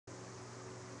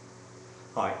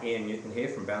Hi, Ian Newton here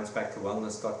from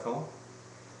bouncebacktowellness.com.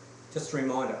 Just a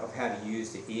reminder of how to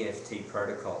use the EFT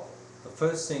protocol. The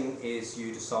first thing is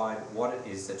you decide what it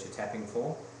is that you're tapping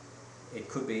for. It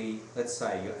could be, let's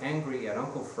say, you're angry at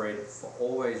Uncle Fred for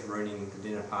always ruining the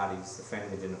dinner parties, the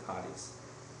family dinner parties.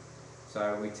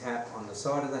 So we tap on the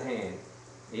side of the hand.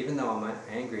 Even though I'm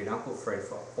angry at Uncle Fred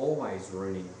for always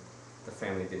ruining the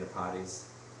family dinner parties,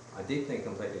 I deeply and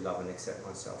completely love and accept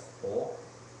myself. Or,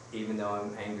 even though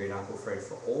I'm angry at Uncle Fred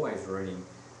for always ruining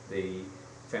the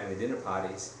family dinner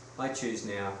parties, I choose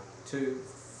now to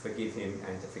forgive him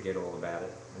and to forget all about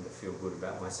it and to feel good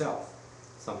about myself.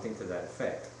 Something to that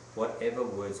effect. Whatever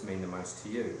words mean the most to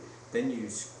you. Then you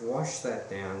squash that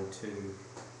down to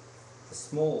the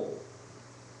small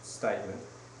statement,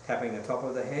 tapping the top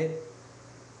of the head,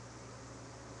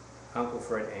 Uncle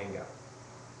Fred anger.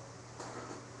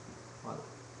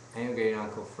 Angry at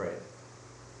Uncle Fred.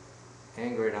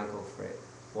 Angry at Uncle Fred.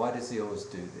 Why does he always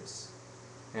do this?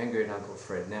 Angry at Uncle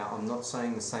Fred. Now, I'm not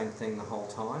saying the same thing the whole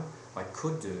time. I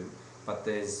could do, but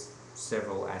there's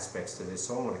several aspects to this,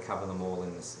 so I want to cover them all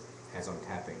in this as I'm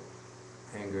tapping.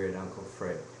 Angry at Uncle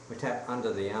Fred. We tap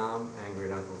under the arm, angry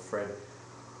at Uncle Fred.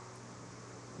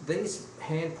 These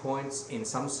hand points, in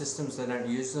some systems they don't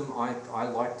use them. I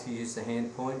like to use the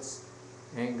hand points.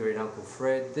 Angry at Uncle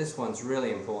Fred. This one's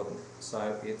really important.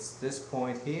 So it's this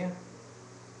point here.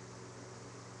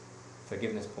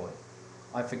 Forgiveness point.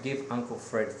 I forgive Uncle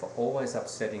Fred for always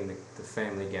upsetting the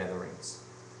family gatherings.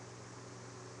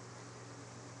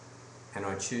 And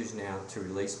I choose now to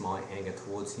release my anger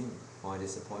towards him, my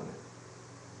disappointment.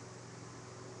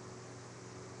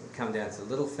 We come down to the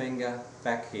little finger,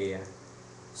 back here,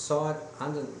 side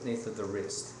underneath of the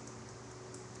wrist.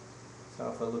 So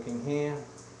if we're looking here,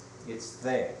 it's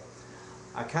there.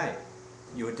 Okay,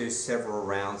 you would do several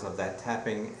rounds of that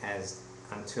tapping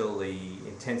until the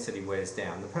intensity wears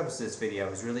down. The purpose of this video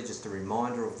is really just a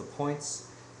reminder of the points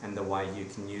and the way you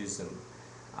can use them.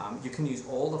 You can use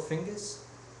all the fingers.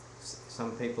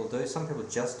 Some people do. Some people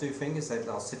just do fingers.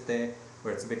 They'll sit there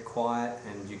where it's a bit quiet,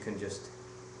 and you can just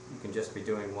be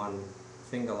doing one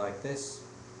finger like this,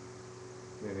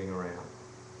 moving around.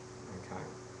 Okay.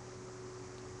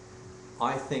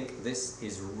 I think this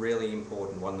is really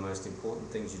important. One of the most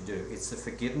important things you do. It's the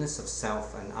forgiveness of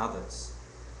self and others.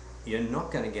 You're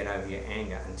not going to get over your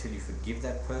anger until you forgive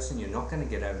that person. You're not going to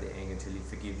get over the anger until you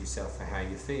forgive yourself for how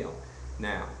you feel.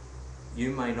 Now,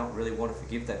 you may not really want to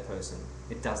forgive that person.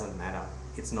 It doesn't matter.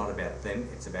 It's not about them,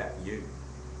 it's about you.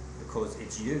 Because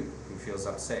it's you who feels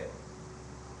upset.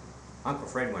 Uncle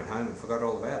Fred went home and forgot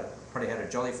all about it. Probably had a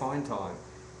jolly fine time.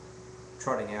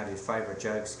 Trotting out his favourite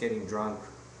jokes, getting drunk,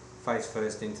 face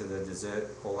first into the dessert,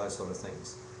 all those sort of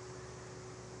things.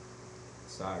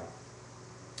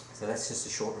 So that's just a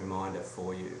short reminder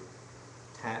for you.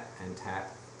 Tap and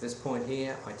tap. This point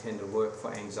here, I tend to work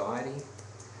for anxiety.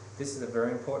 This is a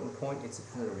very important point. It's a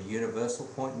kind of a universal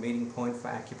point, meeting point for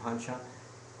acupuncture.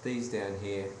 These down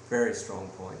here, very strong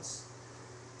points.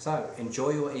 So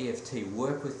enjoy your EFT.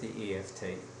 Work with the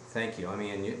EFT. Thank you. I'm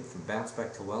Ian Newton from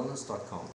bouncebacktowellness.com.